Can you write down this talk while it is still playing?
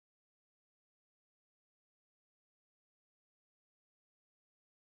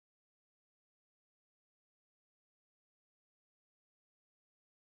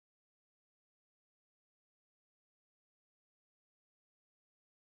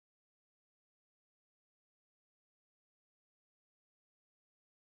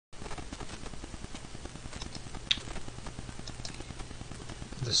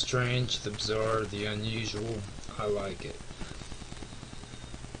The strange, the bizarre, the unusual, I like it.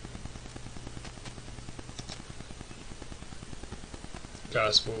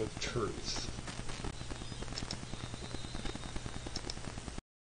 Gospel of Truth.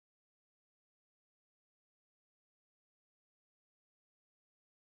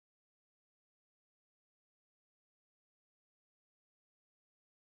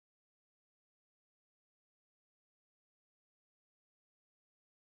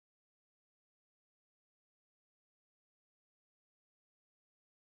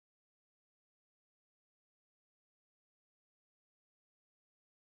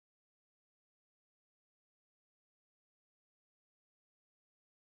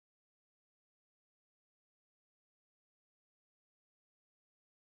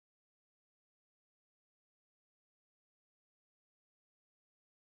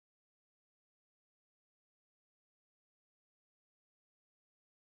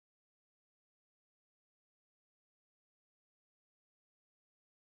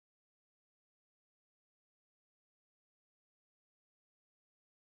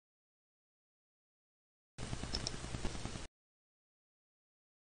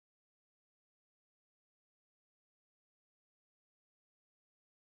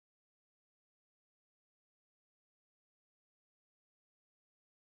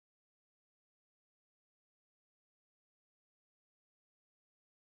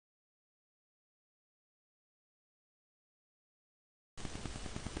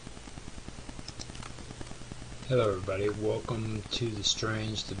 Hello everybody, welcome to the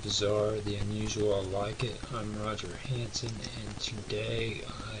strange, the bizarre, the unusual, I like it. I'm Roger Hanson, and today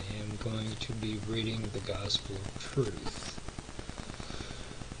I am going to be reading the Gospel of Truth.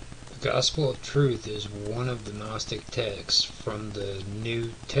 The Gospel of Truth is one of the Gnostic texts from the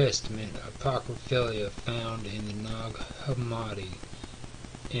New Testament Apocrypha found in the Nag Hammadi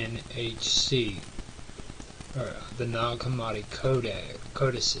NHC, or the Nag Hammadi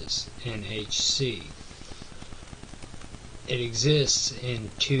Codices NHC. It exists in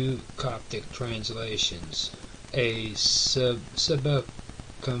two Coptic translations, a subacademic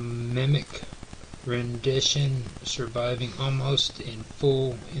rendition surviving almost in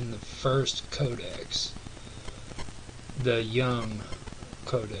full in the first codex, the Young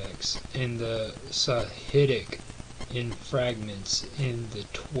Codex, and the Sahidic in fragments in the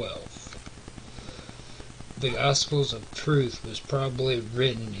 12th. The Gospels of Truth was probably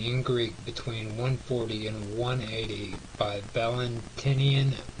written in Greek between 140 and 180 by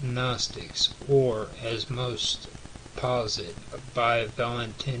Valentinian Gnostics, or, as most posit, by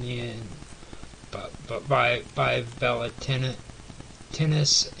Valentinus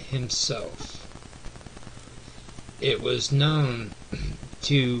himself. It was known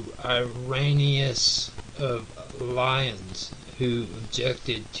to Irenaeus of Lyons, who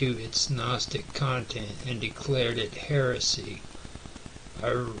objected to its Gnostic content and declared it heresy.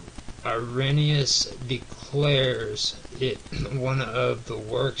 Irenaeus declares it one of the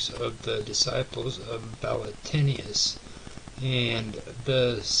works of the disciples of Valentinus, and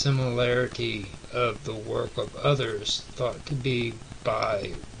the similarity of the work of others thought to be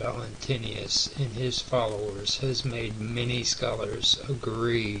by Valentinus and his followers has made many scholars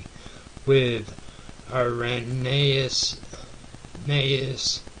agree with Irenaeus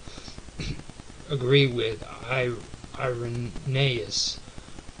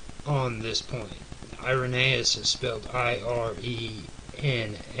on this point. Irenaeus is spelled Irenaeus.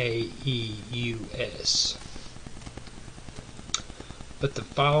 But the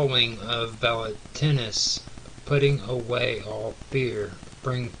following of Valentinus, putting away all fear,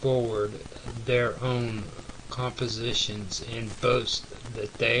 bring forward their own compositions and boast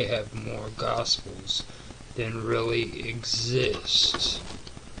that they have more Gospels than really exist.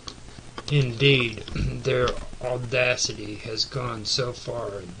 Indeed, their audacity has gone so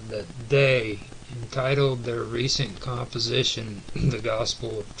far that they entitled their recent composition the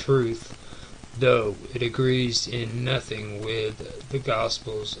Gospel of Truth, though it agrees in nothing with the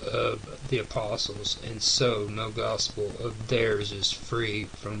Gospels of the Apostles, and so no Gospel of theirs is free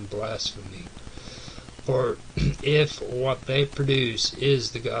from blasphemy. For if what they produce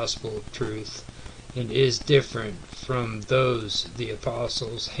is the Gospel of Truth, and is different from those the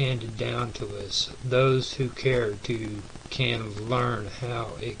apostles handed down to us, those who care to can learn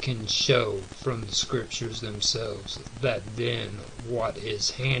how it can show from the Scriptures themselves that then what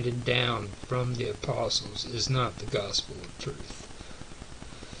is handed down from the apostles is not the Gospel of Truth.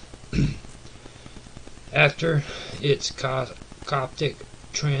 After its Coptic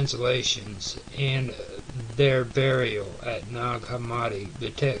translations and their burial at Nag Hammadi, the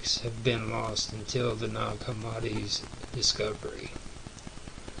texts have been lost until the Nag Hammadi's discovery.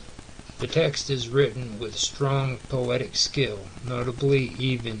 The text is written with strong poetic skill, notably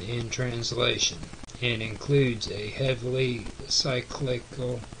even in translation, and includes a heavily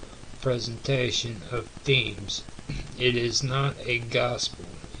cyclical presentation of themes. It is not a gospel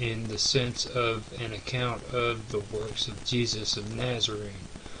in the sense of an account of the works of Jesus of Nazareth,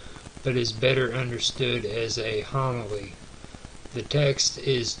 but is better understood as a homily. The text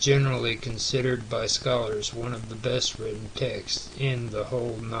is generally considered by scholars one of the best written texts in the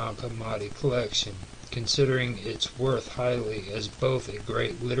whole Nag Hammadi collection, considering its worth highly as both a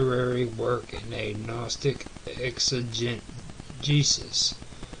great literary work and a Gnostic exegesis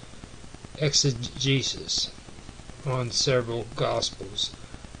on several Gospels,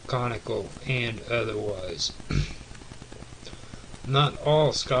 canonical and otherwise. Not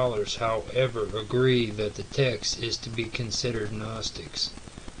all scholars, however, agree that the text is to be considered Gnostic.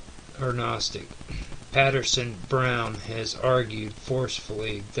 Patterson Brown has argued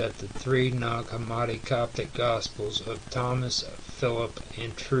forcefully that the three Nag Hammadi Coptic Gospels of Thomas, Philip,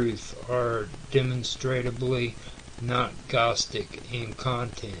 and Truth are demonstrably not Gnostic in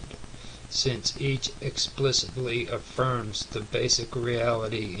content, since each explicitly affirms the basic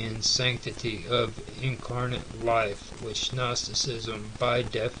reality and sanctity of incarnate life, which Gnosticism by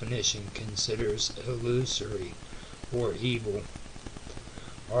definition considers illusory or evil.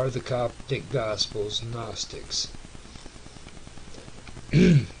 Are the Coptic Gospels Gnostics?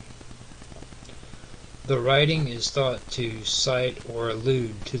 The writing is thought to cite or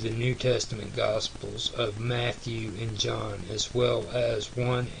allude to the New Testament Gospels of Matthew and John, as well as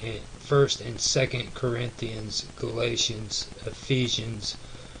 1st and 2nd Corinthians, Galatians, Ephesians,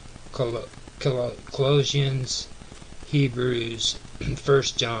 Colossians, Hebrews, 1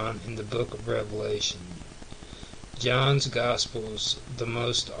 John, and the book of Revelation. John's Gospels the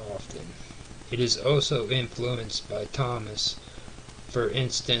most often. It is also influenced by Thomas. For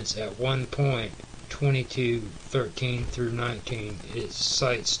instance, at one point, 22:13-19, it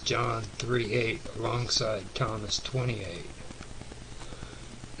cites John 3:8 alongside Thomas 28.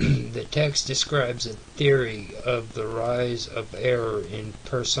 The text describes a theory of the rise of error in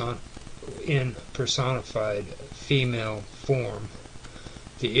personified female form.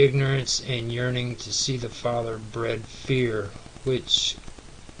 The ignorance and yearning to see the Father bred fear, which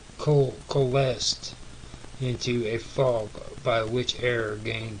coalesced into a fog by which error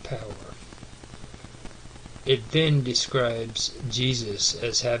gained power. It then describes Jesus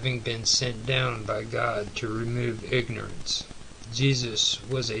as having been sent down by God to remove ignorance. Jesus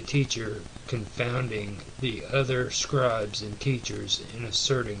was a teacher, confounding the other scribes and teachers and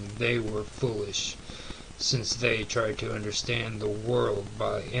asserting they were foolish, since they tried to understand the world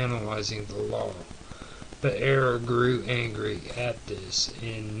by analyzing the law. But error grew angry at this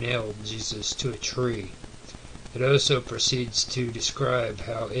and nailed Jesus to a tree. It also proceeds to describe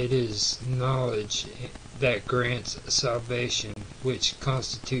how it is knowledge that grants salvation, which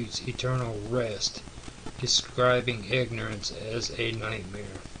constitutes eternal rest, describing ignorance as a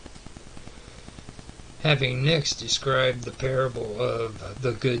nightmare. Having next described the parable of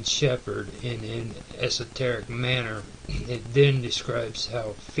the Good Shepherd in an esoteric manner, it then describes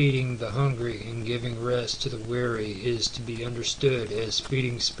how feeding the hungry and giving rest to the weary is to be understood as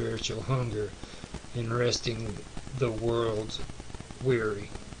feeding spiritual hunger and resting the world's weary.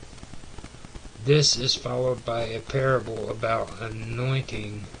 This is followed by a parable about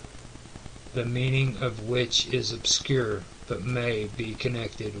anointing, the meaning of which is obscure, but may be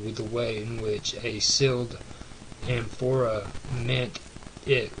connected with the way in which a sealed amphora meant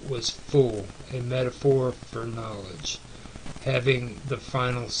it was full, a metaphor for knowledge. Having the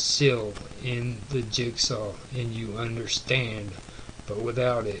final seal in the jigsaw, and you understand, but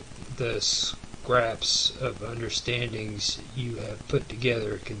without it, the scraps of understandings you have put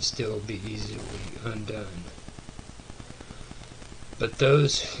together can still be easily undone. But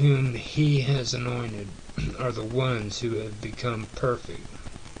those whom he has anointed are the ones who have become perfect.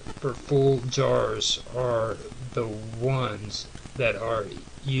 For full jars are the ones that are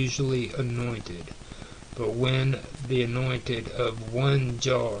usually anointed. But when the anointed of one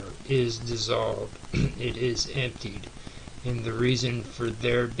jar is dissolved, it is emptied, and the reason for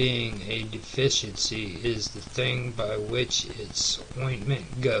there being a deficiency is the thing by which its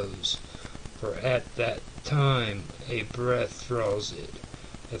ointment goes. For at that time a breath draws it,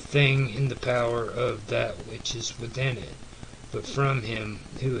 a thing in the power of that which is within it. But from him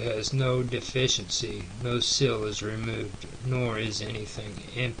who has no deficiency, no seal is removed, nor is anything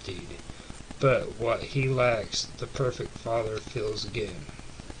emptied. But what he lacks, the perfect Father fills again.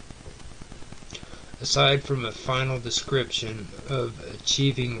 Aside from a final description of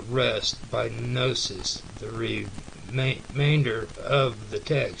achieving rest by gnosis, the remainder of the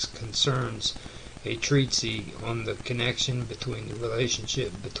text concerns a treatise on the connection between the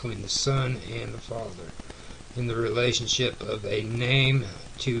relationship between the Son and the Father, in the relationship of a name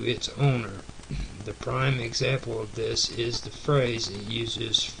to its owner. The prime example of this is the phrase it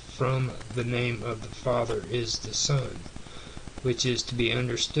uses, "From the name of the Father is the Son," which is to be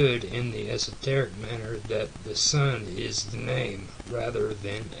understood in the esoteric manner that the Son is the name, rather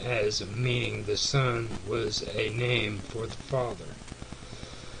than as meaning the Son was a name for the Father.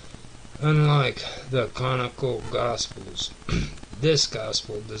 Unlike the canonical Gospels, this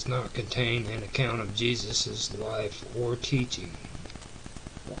Gospel does not contain an account of Jesus' life or teaching.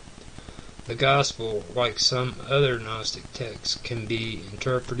 The Gospel, like some other Gnostic texts, can be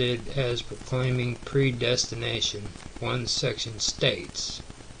interpreted as proclaiming predestination. One section states,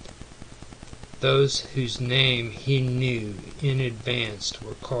 "Those whose name he knew in advance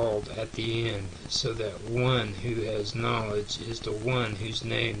were called at the end, so that one who has knowledge is the one whose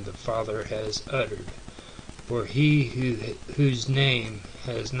name the Father has uttered. For he whose name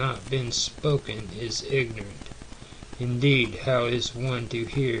has not been spoken is ignorant. Indeed, how is one to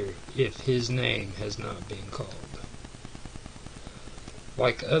hear if his name has not been called?"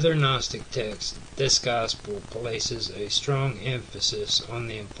 Like other Gnostic texts, this Gospel places a strong emphasis on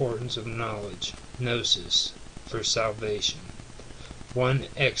the importance of knowledge, gnosis, for salvation. One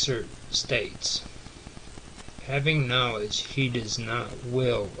excerpt states, "Having knowledge, he does not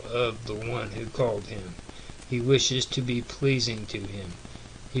will of the one who called him. He wishes to be pleasing to him.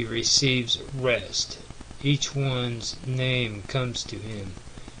 He receives rest. Each one's name comes to him.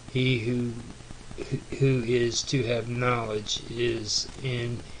 He who is to have knowledge is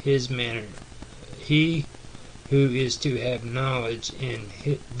in his manner. He who is to have knowledge in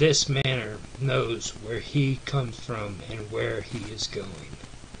this manner knows where he comes from and where he is going."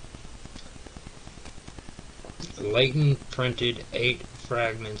 Leighton printed 8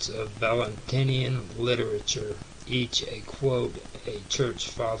 fragments of Valentinian literature, each a quote a church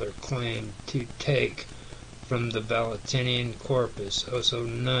father claimed to take from the Valentinian corpus, also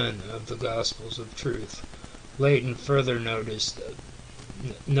none of the Gospels of truth. Leighton further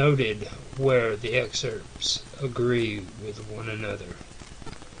noted where the excerpts agree with one another.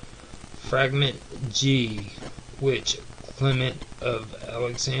 Fragment G, which Clement of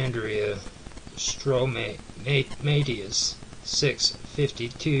Alexandria, Stromatius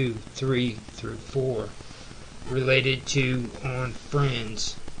 652 3-4, related to on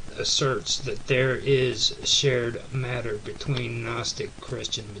friends, asserts that there is shared matter between Gnostic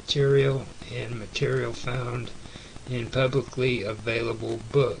Christian material and material found in publicly available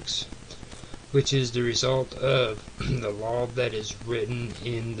books, which is the result of the law that is written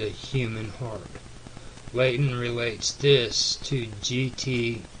in the human heart. Leighton relates this to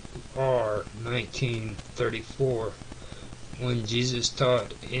GTR 1934. When Jesus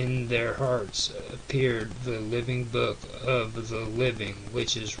taught, in their hearts appeared the living book of the living,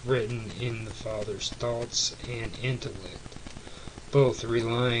 which is written in the Father's thoughts and intellect, both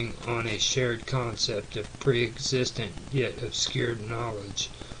relying on a shared concept of pre-existent yet obscured knowledge,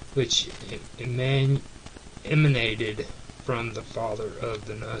 which emanated from the Father of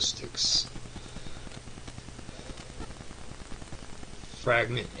the Gnostics.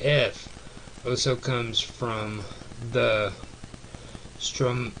 Fragment F also comes from the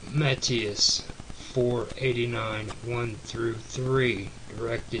Stromatius 489 1-3,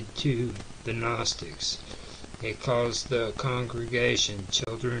 directed to the Gnostics. It calls the congregation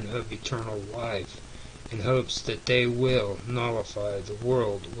children of eternal life, in hopes that they will nullify the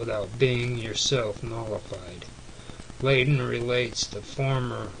world without being yourself nullified. Leighton relates the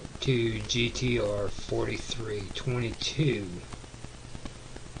former to GTR 4322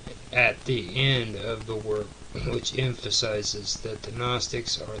 at the end of the work, which emphasizes that the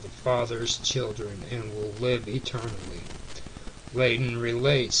Gnostics are the Father's children and will live eternally. Leighton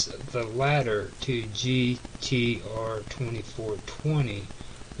relates the latter to GTR 2420,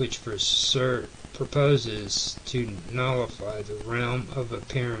 which proposes to nullify the realm of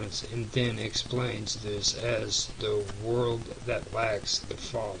appearance, and then explains this as the world that lacks the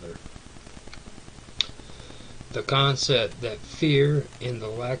Father. The concept that fear and the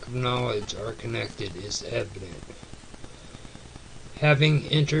lack of knowledge are connected is evident. Having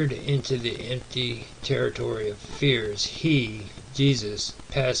entered into the empty territory of fears, he, Jesus,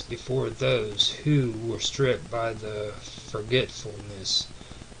 passed before those who were stripped by the forgetfulness,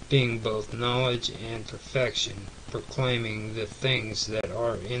 being both knowledge and perfection, proclaiming the things that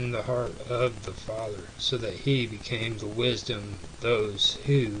are in the heart of the Father, so that he became the wisdom of those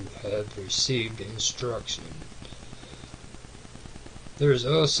who have received instruction. There is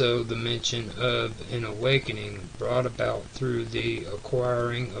also the mention of an awakening brought about through the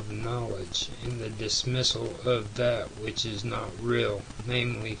acquiring of knowledge and the dismissal of that which is not real,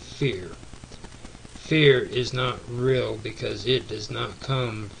 namely fear. Fear is not real because it does not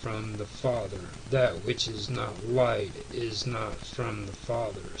come from the Father. That which is not light is not from the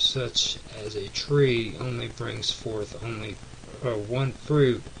Father. Such as a tree only brings forth only one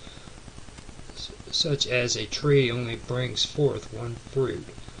fruit, one fruit.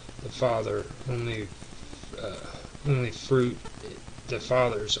 The Father only fruit. The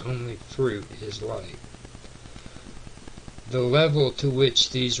Father's only fruit is light. The level to which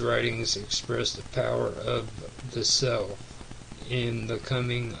these writings express the power of the self in the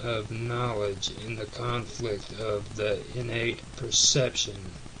coming of knowledge in the conflict of the innate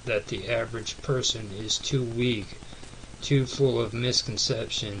perception that the average person is too weak, too full of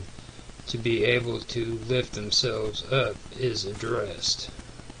misconception to be able to lift themselves up is addressed.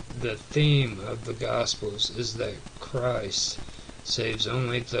 The theme of the Gospels is that Christ saves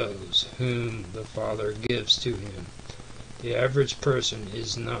only those whom the Father gives to him. The average person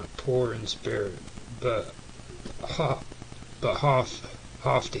is not poor in spirit, but haughty,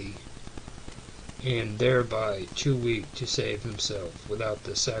 and thereby too weak to save himself without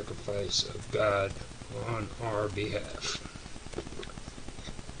the sacrifice of God on our behalf.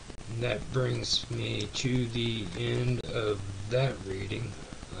 And that brings me to the end of that reading.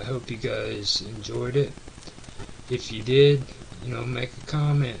 I hope you guys enjoyed it. If you did, make a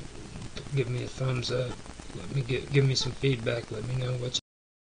comment, give me a thumbs up. Give me some feedback. Let me know what you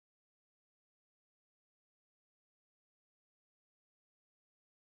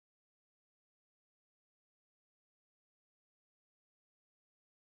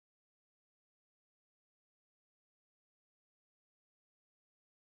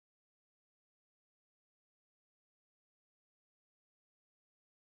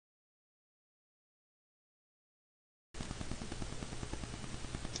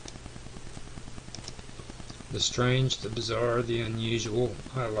The strange, the bizarre, the unusual,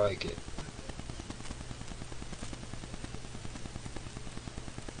 I like it.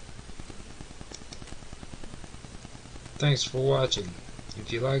 Thanks for watching.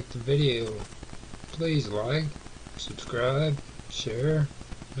 If you liked the video, please like, subscribe, share,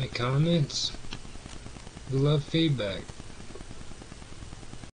 make comments. We love feedback.